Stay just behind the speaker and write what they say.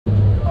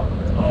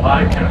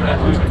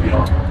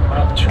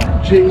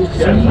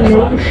JC,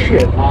 oh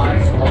shit.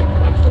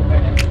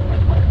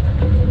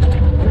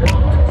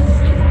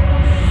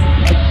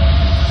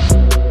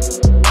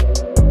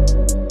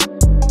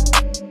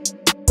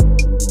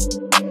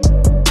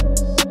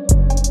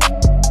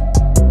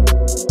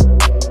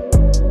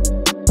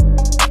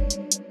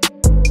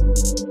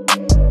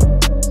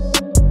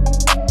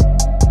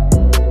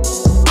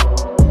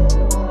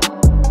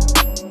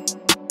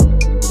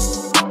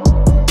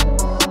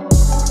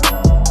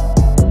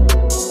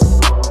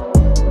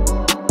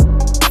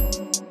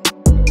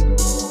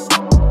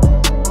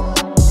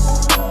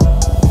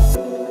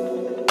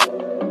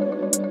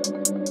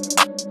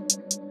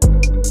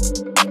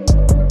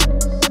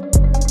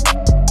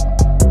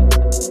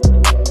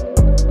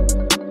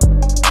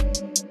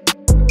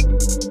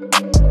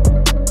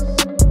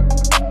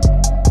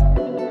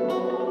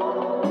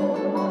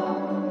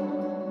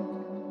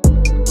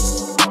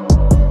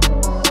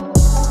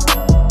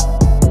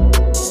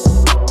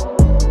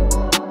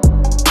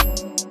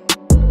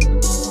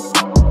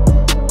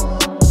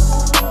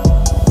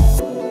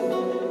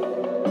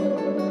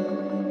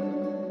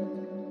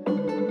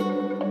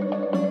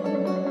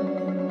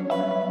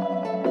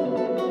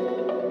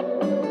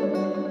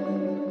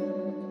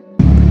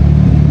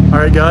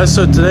 Alright guys,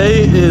 so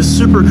today is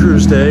Super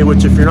Cruise Day,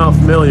 which if you're not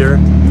familiar,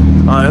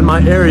 in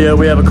my area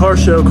we have a car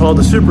show called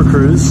the Super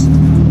Cruise,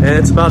 and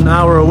it's about an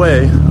hour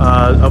away,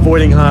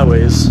 avoiding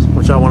highways,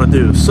 which I want to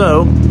do.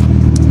 So,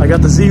 I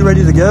got the Z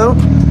ready to go.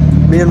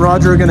 Me and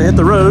Roger are going to hit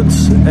the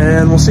roads,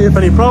 and we'll see if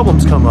any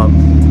problems come up.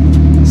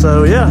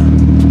 So yeah,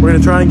 we're going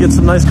to try and get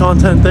some nice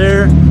content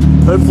there,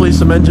 hopefully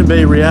some engine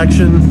bay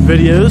reaction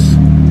videos,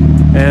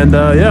 and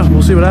yeah,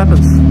 we'll see what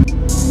happens.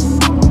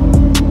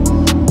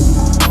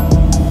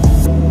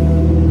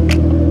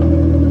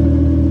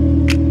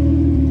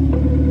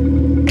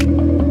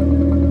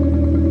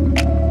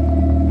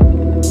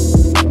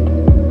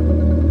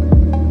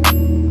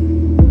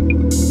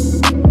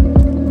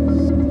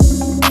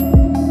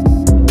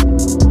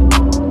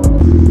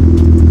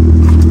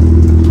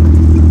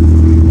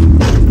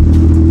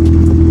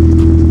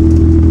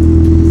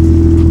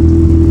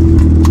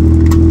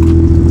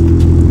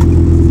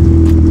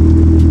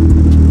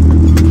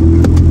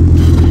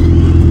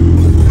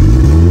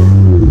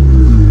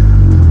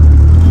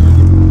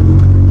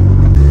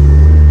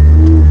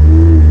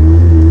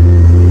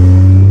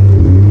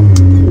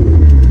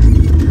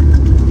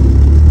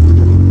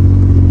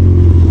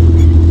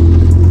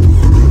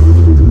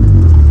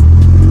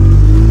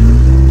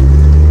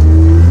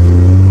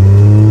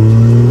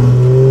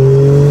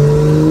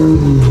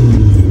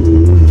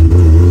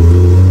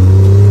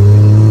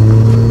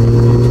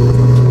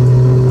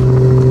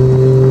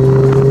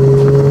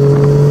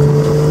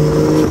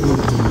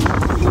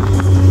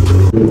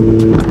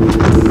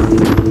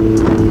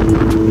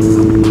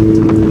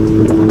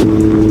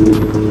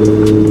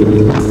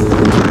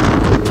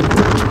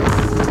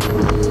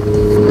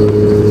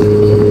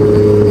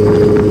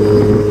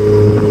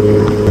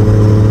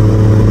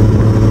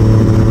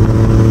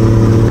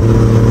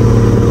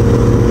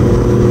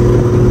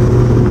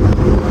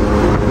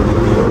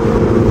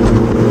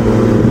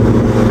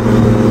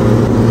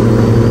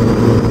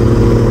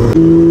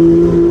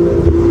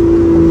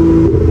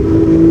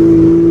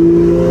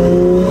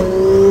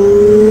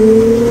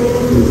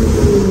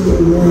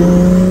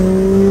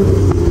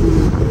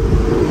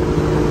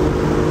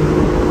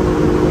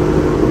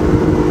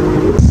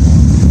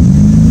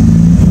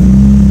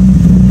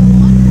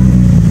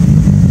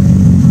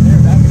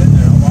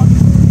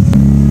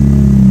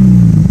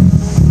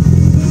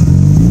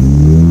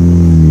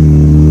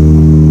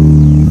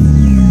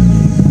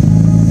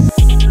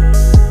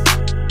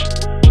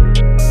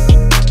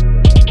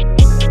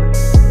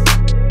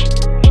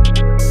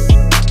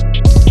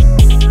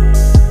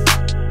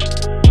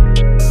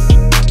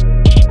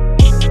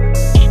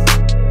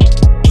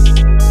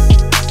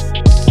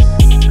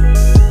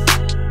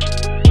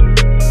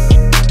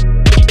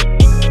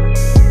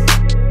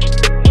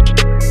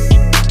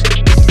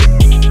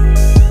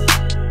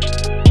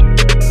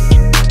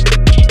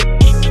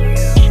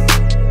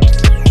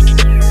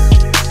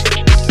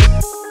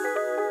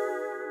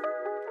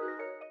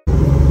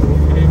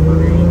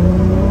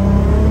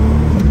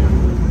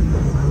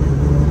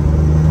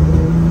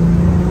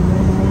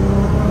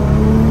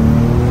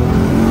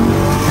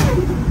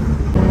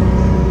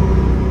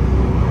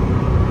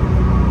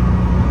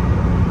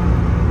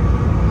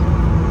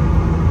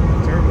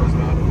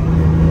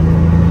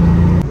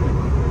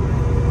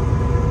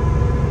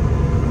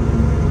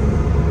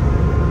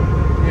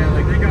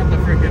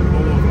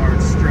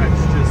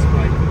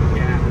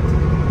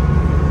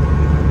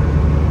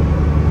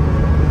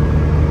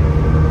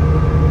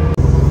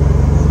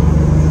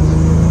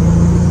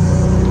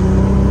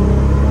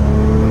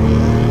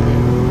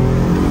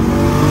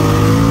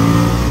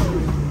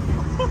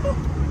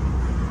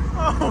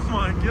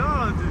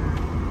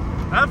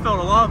 That felt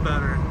a lot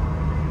better.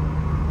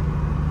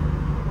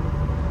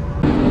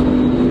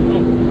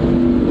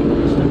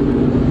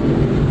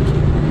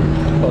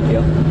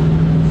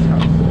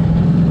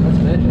 That's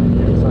an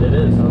engine. It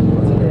is. Huh?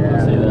 Yeah.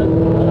 Let's see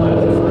that.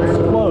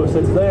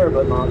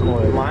 not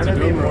quite. Mine would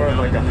be more of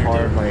like a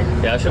hard, like,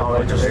 yeah, I should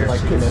like just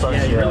like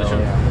yeah, you really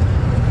should.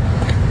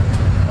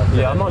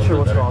 Yeah, I'm not sure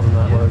what's causing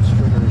that, whether it's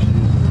trigger issues or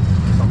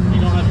something.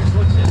 You don't have your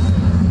switch yet.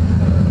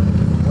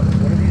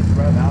 What are these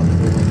rev out to?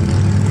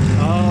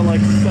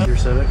 Like your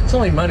Civic. It's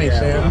only money,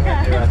 Sam. I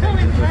think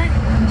is just like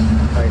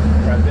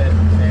prep it,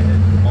 sand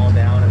it all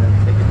down, and then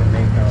take it to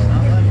Mako.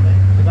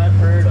 Because I've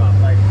heard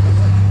like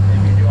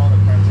if you do all the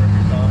prep work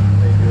yourself,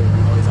 they do it.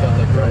 It's got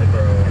the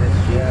GoPro.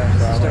 Yeah,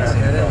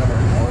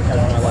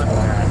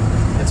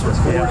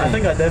 I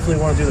think I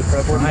definitely want to do the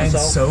prep work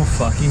myself. So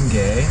fucking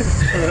gay.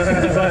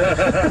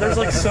 But there's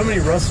like so many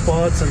rust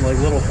spots and like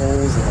little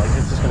holes, and like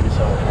it's just gonna be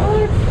so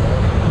hard.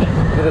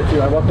 Did it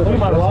too. I walked up. Look at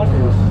my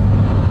lockers.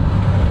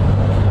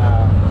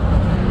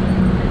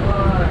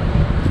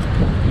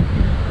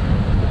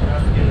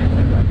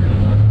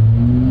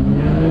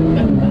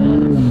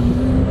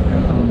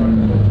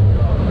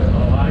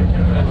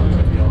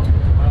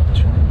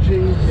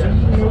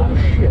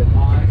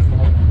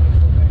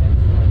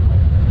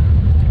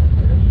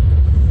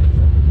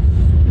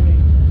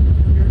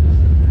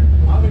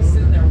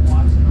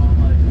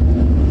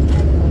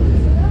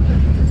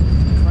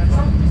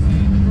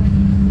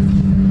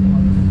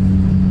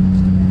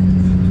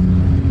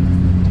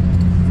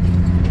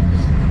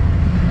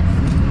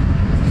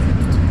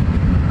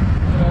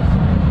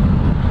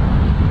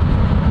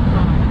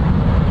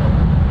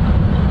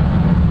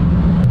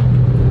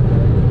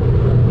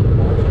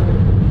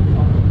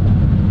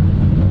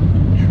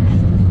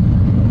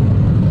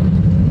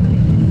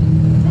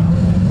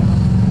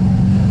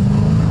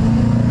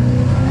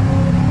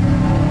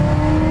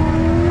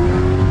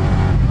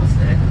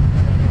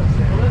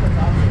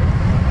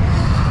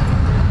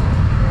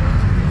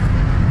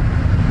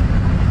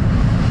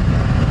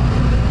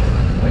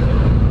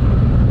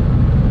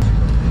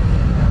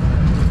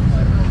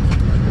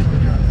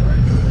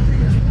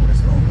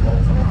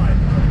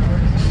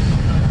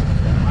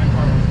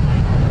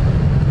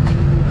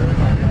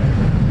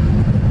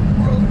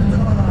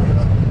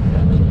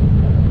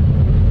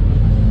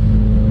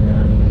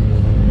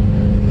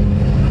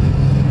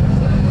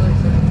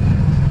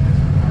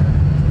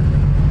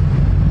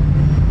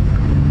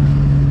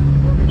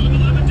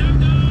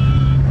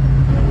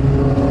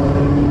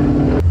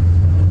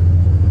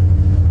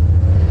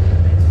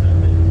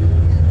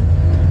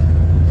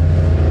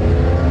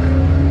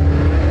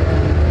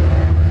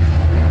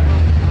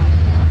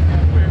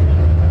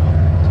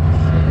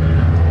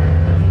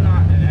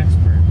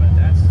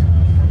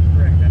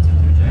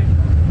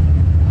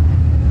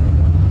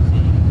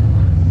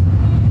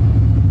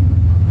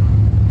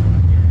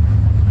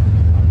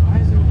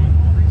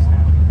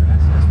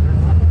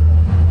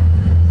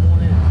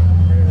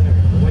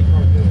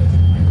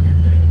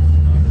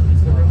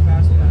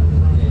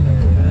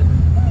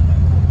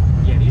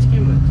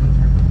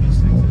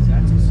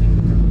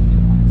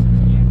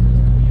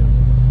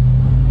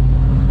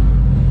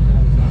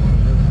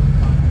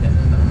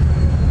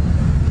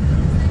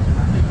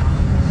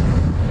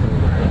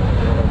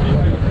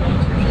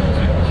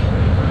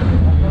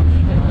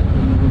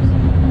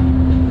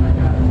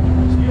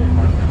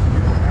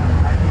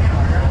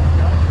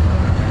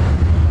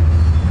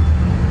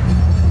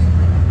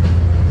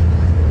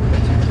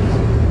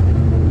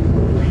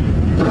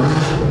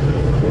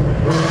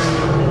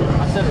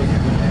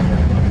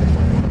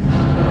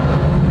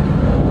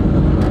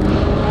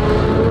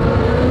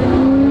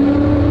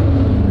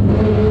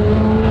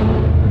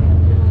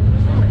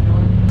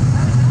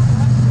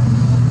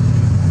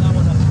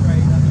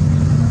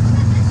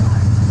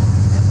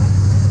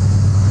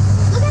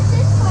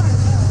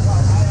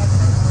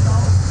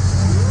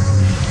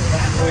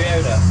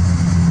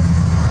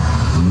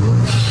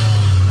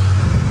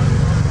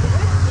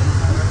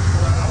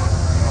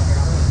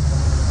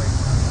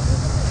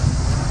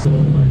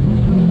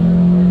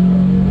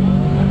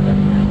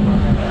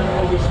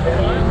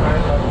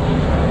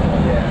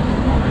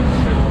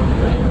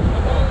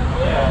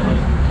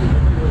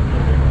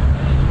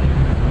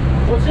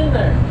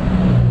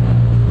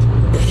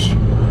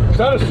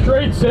 that a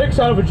straight 6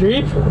 out of a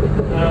Jeep?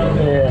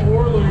 Yeah.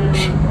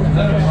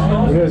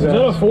 Is that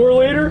a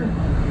 4-liter?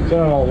 Is that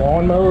a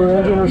lawnmower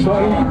engine or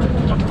something?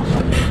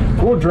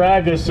 We'll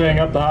drag this thing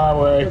up the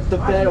highway. It's the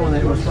bed when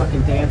it was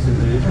fucking dancing,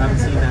 dude. I haven't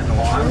seen that in a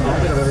while. I don't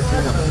think I've ever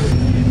seen that.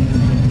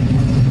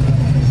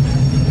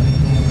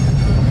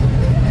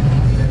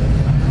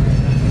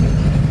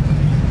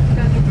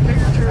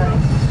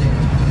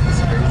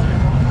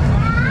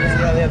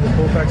 Yeah, they have the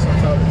pullbacks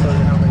on top to tell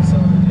you how many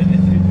cylinders.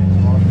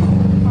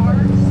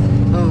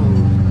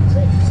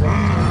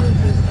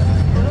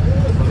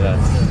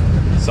 That's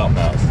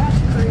something else.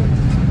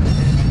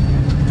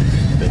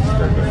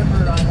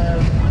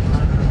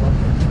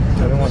 I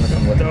don't want to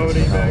come with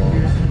Doty back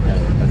here.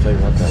 Yeah, I'll tell you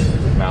what, that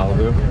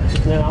Malibu.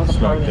 Yeah, I'll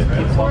Smoked it.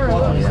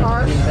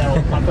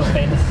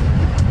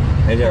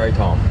 Hey there, right,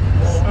 Tom.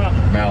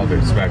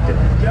 Malibu, smoked it.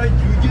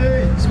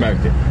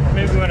 Smoked it.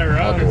 Maybe when it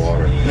Out the runs.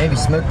 water. Maybe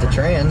smoke the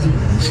trans.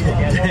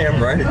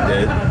 Damn right it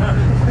did.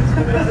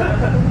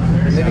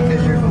 Maybe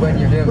because when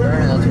you're doing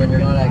burning, that's when you're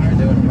not actually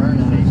doing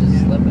burning, it's just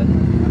slipping.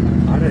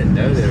 I didn't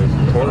know that it was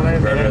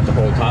tornado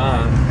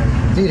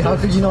Dude, how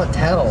could you not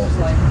tell?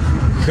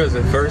 Because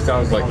at first I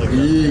was like,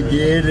 you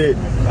get it.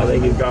 I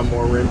think he's got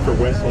more room for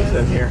whistles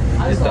in here.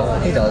 He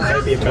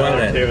does. Maybe a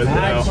better too, as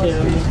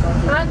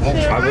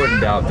I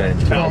wouldn't doubt that in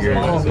 2 years.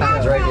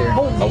 It's right here.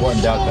 I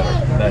wouldn't doubt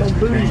that. That's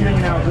 2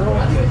 years.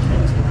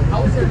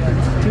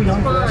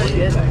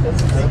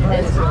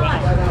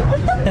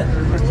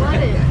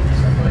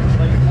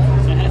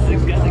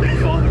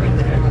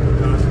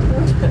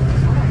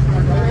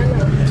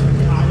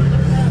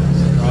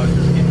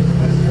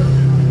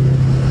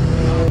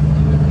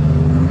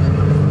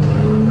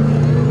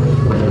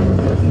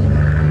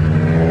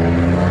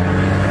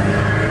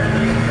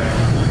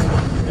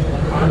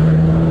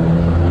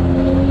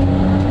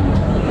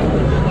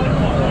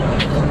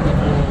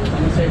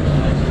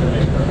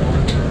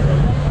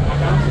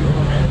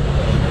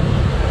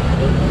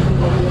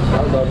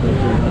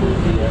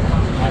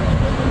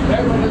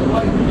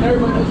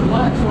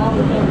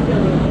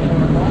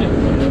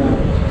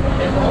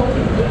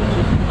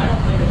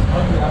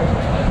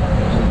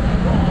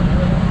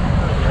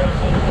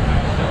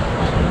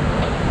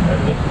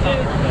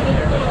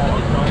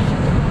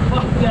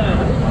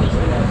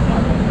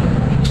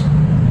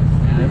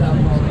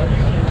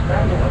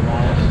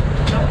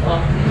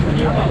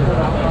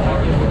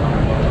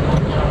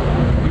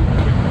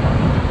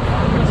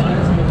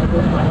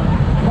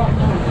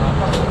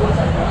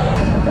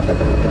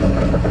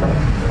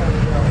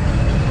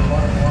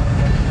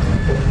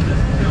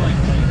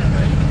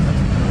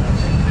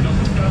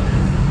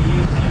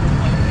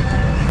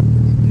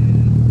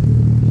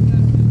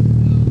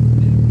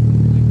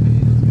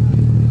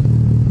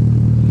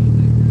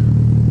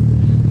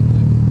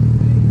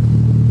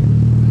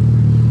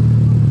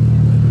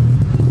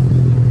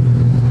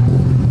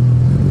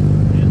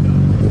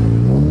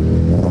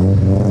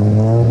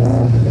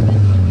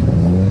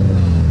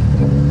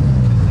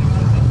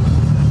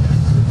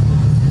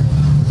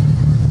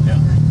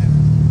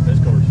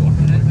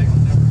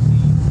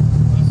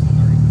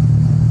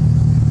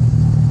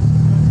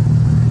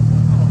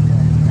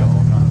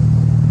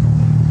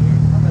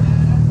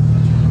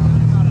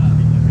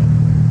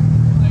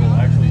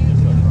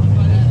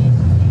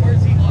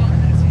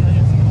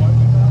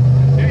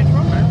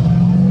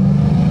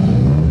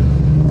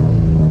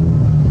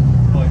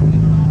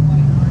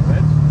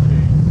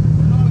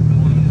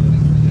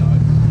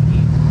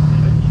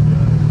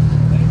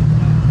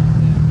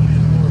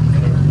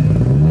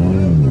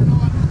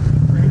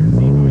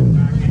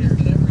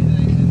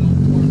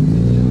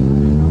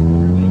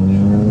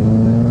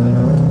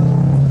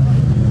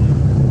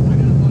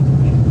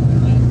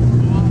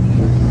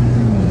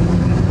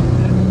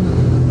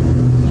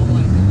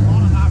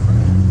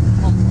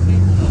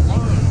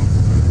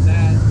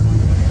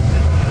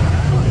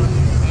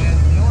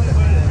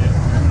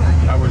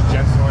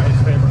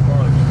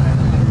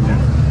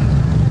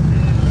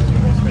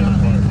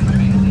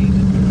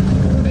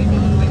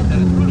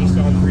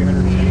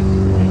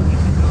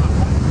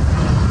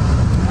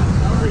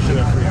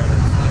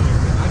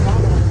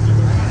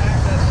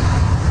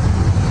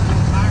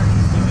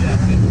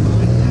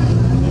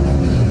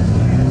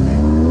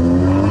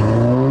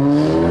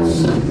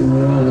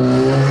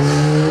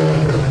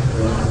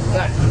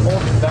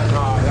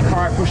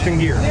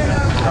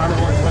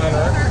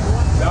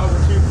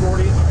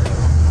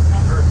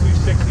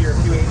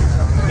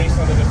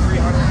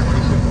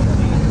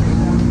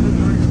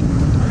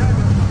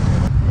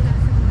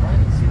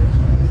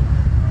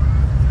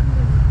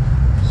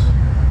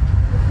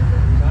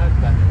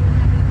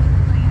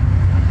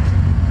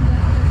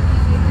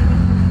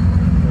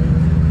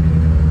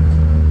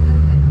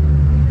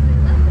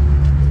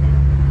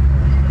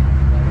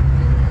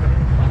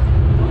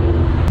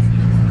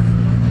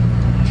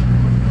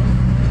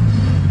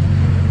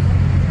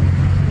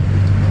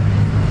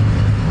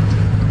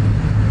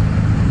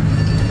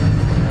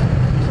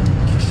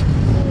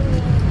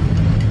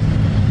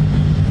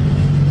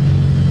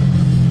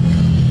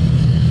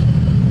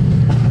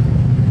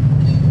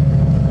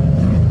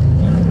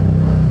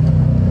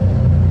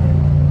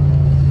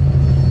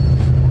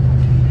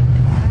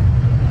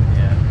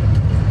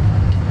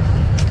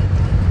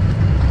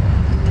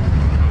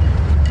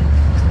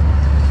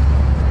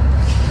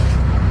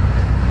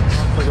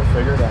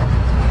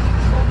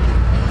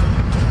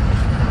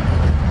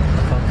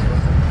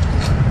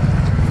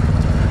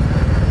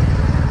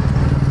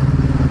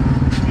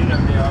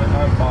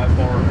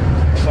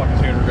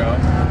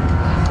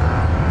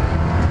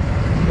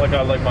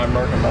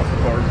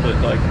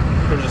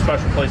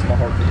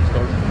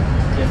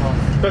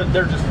 But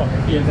they're just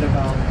fucking. Give it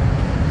about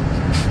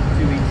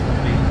 2 weeks for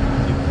me.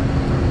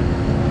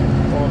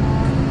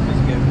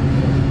 It's good.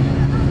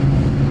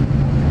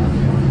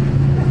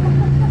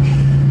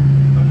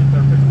 I'm just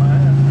there fixing my ass.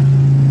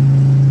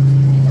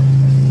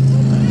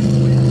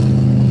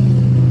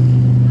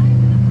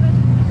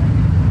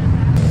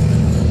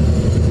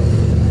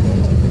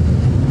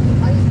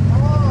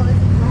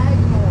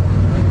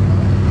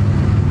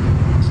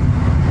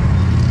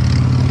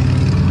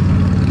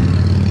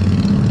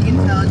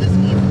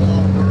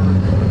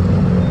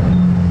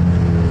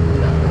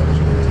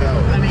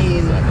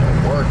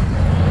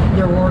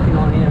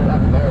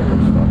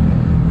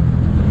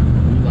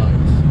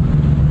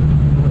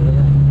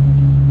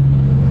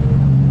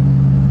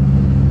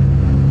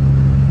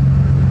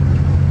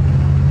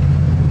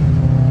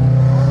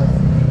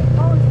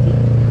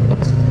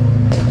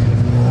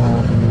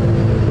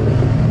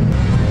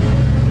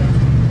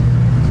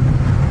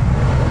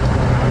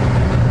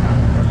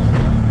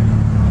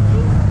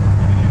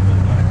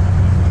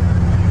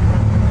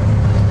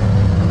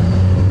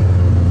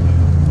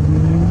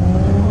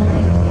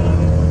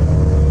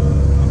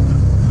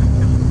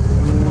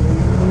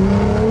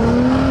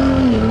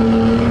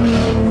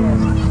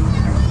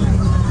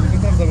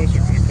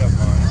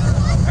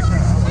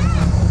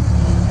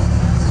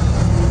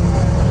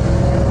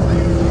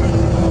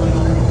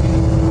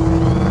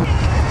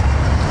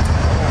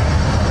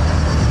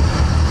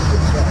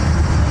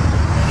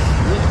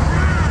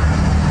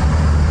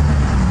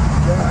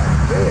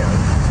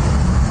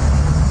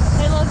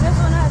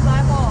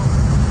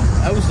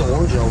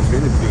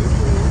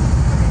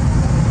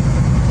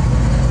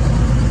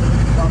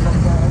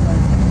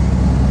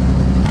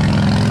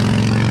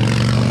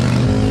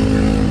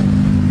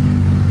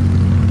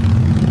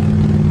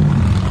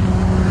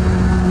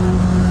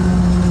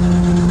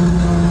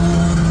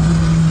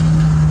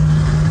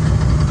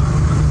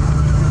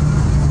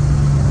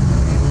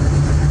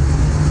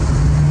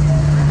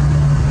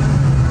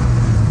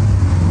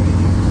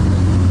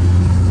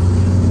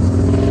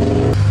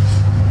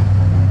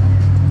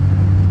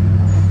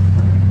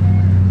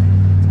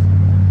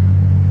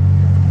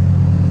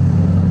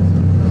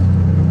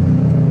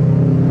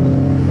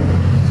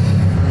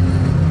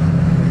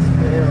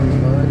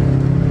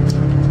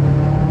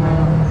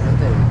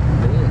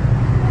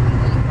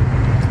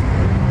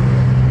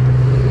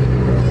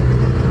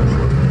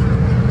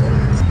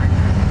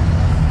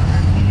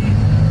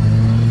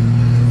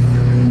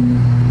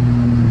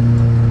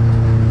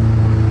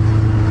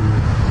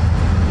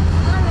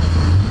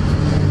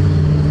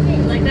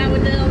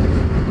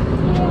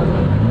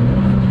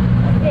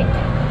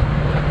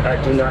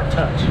 Do not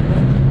touch.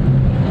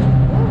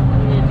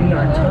 Do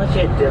not touch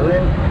it,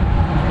 Dylan.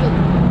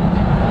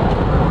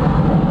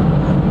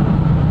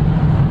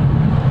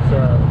 So,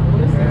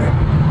 what is this?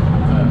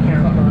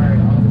 Camera card.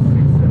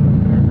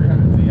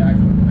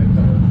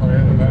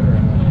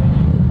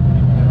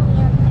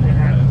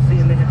 See,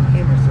 and they have the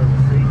camera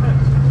service. See?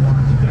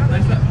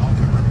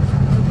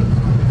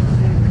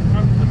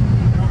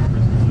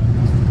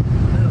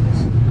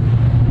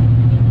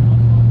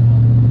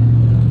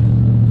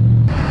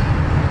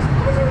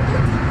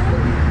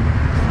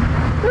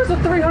 There's a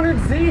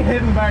 300Z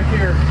hidden back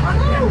here.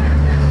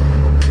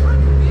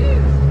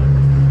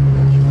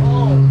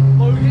 Oh,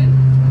 Logan,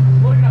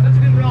 I bet you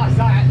didn't realize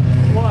that.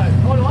 What?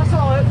 Oh no, I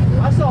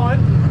saw it.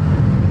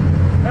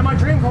 And my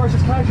dream car is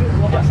just casual.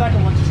 Well, my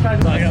second one's just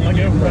casual. I got my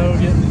GoPro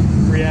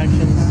getting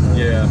reactions.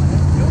 Yeah.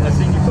 I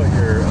seen you put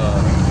your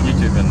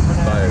YouTube in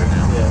bio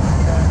now. Yeah.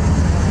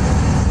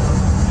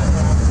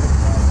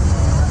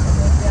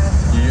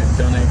 You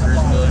done any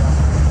cruising today?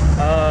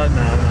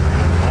 No.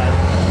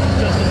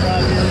 Just a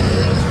drive here for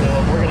the rest of it.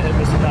 We're gonna hit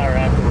Mr. Tire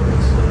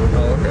afterwards. So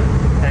Oh, okay.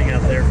 hang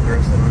out there for the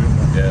rest of the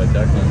night. Yeah,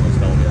 Declan was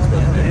telling me it's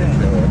supposed to be a good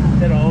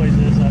show. It always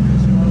is after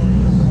school.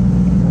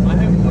 I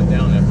haven't went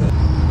down after that.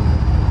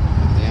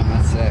 Damn,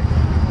 that's sick.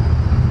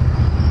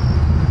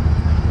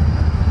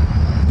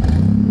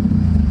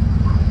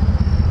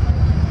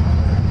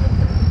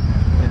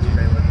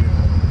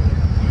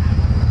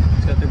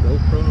 It's got the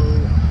GoPro.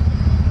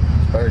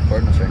 It's probably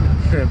recording us right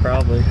now.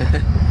 Probably.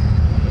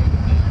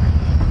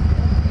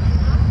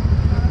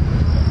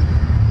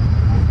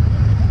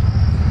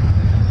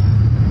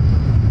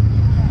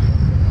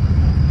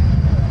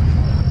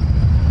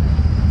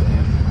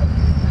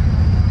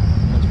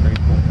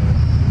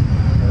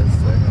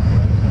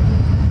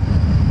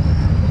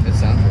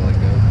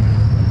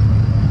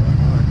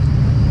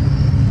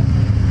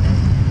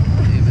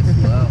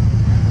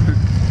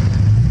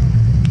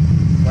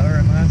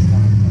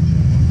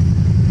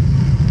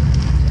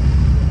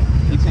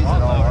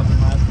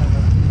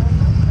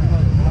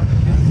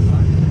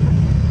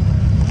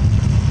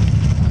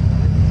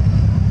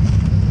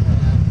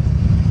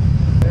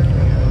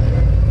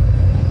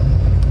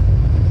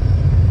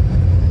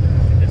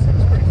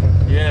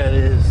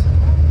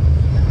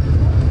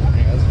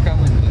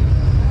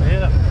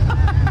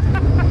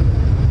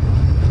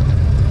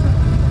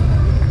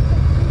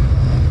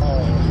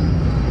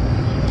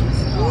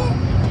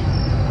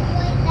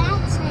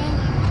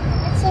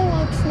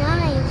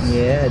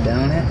 Yeah,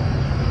 don't it?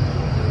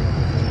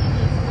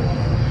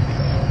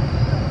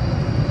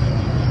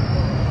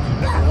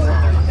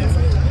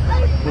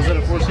 Was it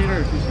a 4-seater or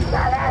a 2-seater? I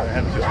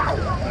had a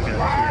 2-seater. Okay,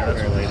 yeah,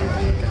 that's later.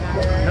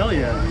 Hell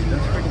yeah, dude,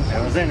 that's freaking sick.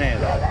 It was in it.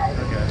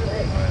 Okay.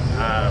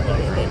 I love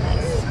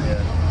Ruby's. Yeah.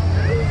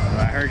 When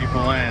I heard you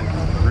pull in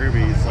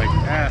Ruby's, like,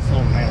 it's a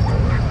little man. Like,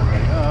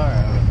 oh,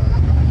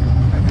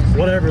 alright.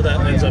 Whatever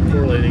that ends up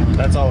correlating.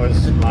 That's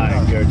always my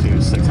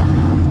go-to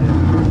 600.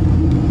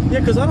 Yeah,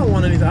 because I don't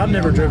want anything. I've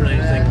never driven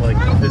anything like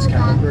this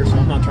caliber, so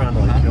I'm not trying to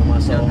like kill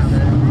myself. I'm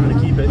trying to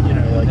keep it, you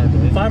know,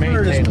 like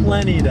 500 is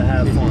plenty to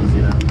have fun,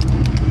 you know.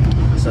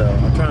 So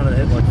I'm trying to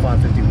hit like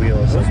 550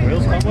 wheels. Those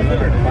wheels come with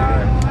it or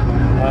buy?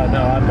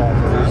 No, I bought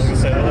those.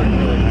 So they look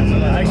really nice.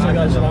 I actually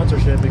got a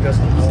sponsorship because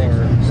of the car.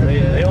 So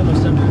they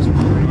almost sent me this for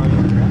free.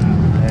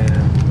 And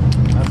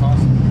That's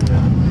awesome.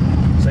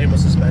 yeah. Same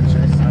with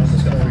suspension. I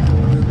almost got free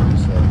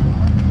coilovers. So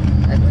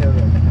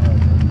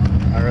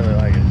I really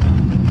like it.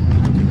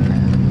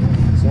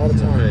 it's a lot of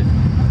time.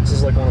 This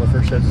is like one of the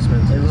first sheds it's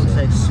been to. It looks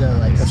like so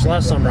like. Which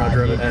last summer I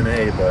drove an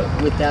NA,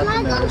 but Without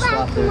the motor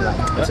swap, they're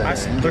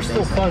like. They're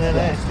still fun in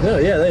it. no,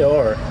 yeah, they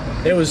are.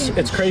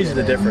 It's crazy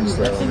the difference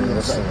though. I mean,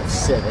 it's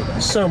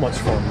Civic. so much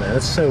fun, man.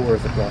 It's so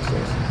worth the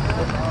process.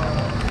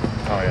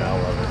 Oh yeah, I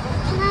love it.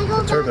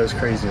 The turbo's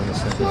crazy on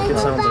this thing. It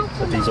sounds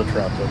like a diesel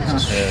truck, but it's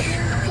just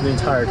the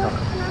entire time.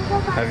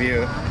 Have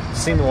you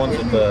seen the ones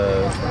with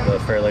the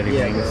Fair Lady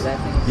wings?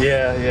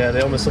 Yeah,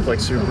 they almost look like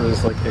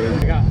Supras, like they.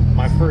 I got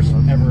my first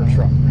ever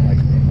truck. Like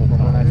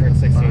when I turned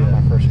 16,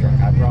 my first truck.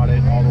 I brought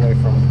it all the way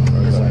from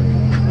Brazil.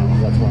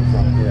 that's where I'm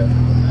from.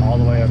 Yeah. All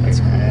the way up here.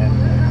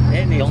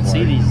 And Don't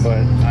see these. but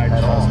I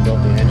just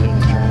built the engine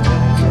and turned it.